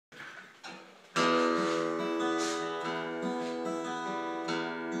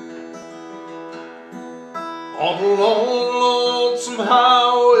On a long, lonesome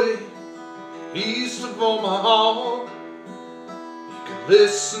highway east of Omaha, you can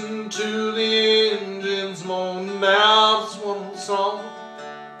listen to the engines moaning out this one old song.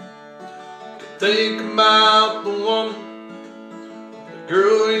 You can think about the woman, the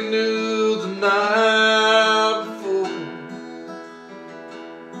girl you knew the night before.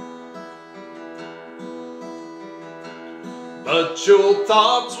 But your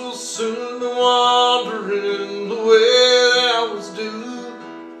thoughts will soon be wandering the way they always do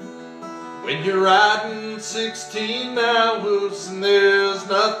when you're riding 16 hours and there's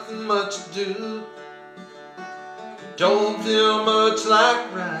nothing much to do. You don't feel much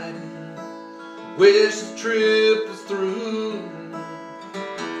like riding, wish the trip was through.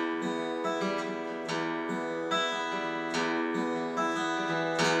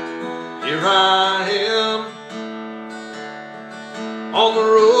 Here I am on the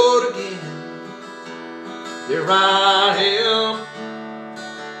road again. There I am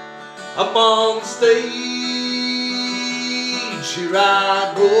up on the stage. Here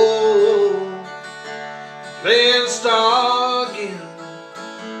I go playing star again.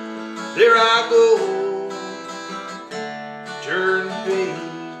 There I go, turn the page.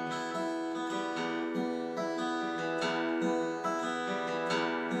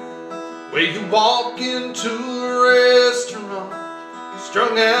 Well, you walk into a restaurant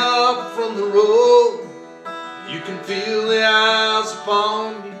strung out from the road. You can feel the eyes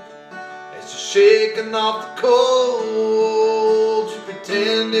upon you as you're shaking off the cold. You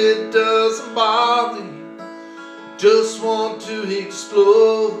pretend it doesn't bother you, just want to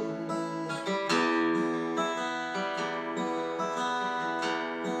explode.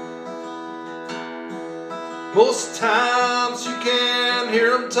 Most times you can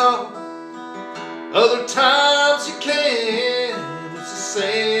hear them talk, other times you can't. It's the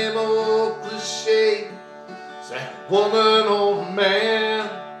same old cliche, it's that woman or man.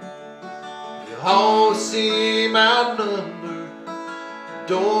 You always seem outnumbered,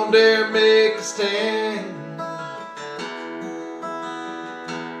 don't dare make a stand.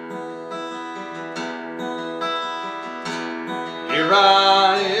 Here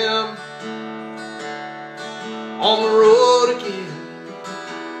I am on the road again.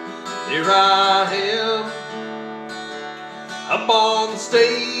 Here I am up on the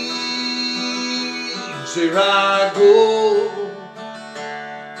stage. Here I go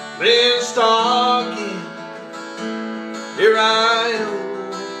playing star again. Here I am,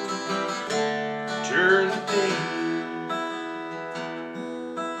 turn the page.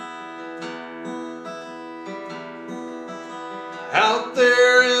 Out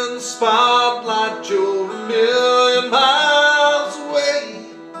there in the spotlight, you're a million miles away.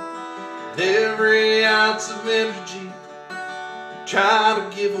 And every ounce of energy you try to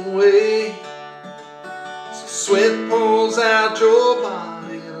give away. So sweat pulls out your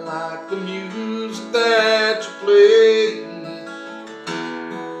body like the music that you play.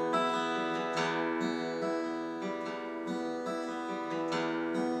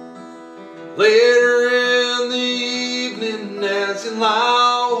 Later in the evening, as you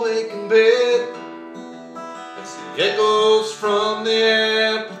lie awake in bed, as the echoes from the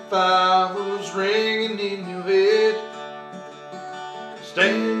amplifiers ringing in your head,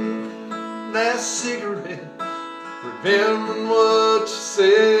 stand that cigarette, remembering what you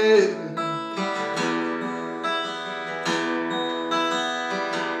said.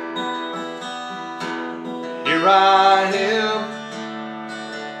 Here I am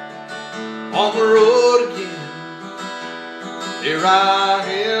on the road again. Here I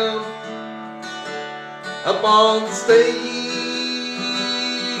am up on the stage.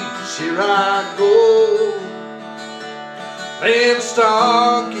 Here I go playing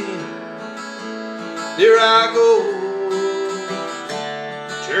star again. There I go,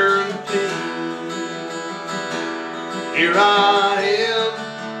 turn the page. Here I am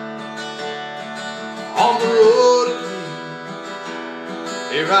on the road again.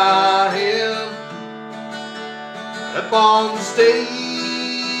 Here I am up on the stage.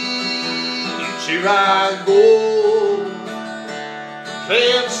 Here I go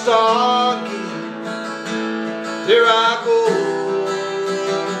playing star again. There I go,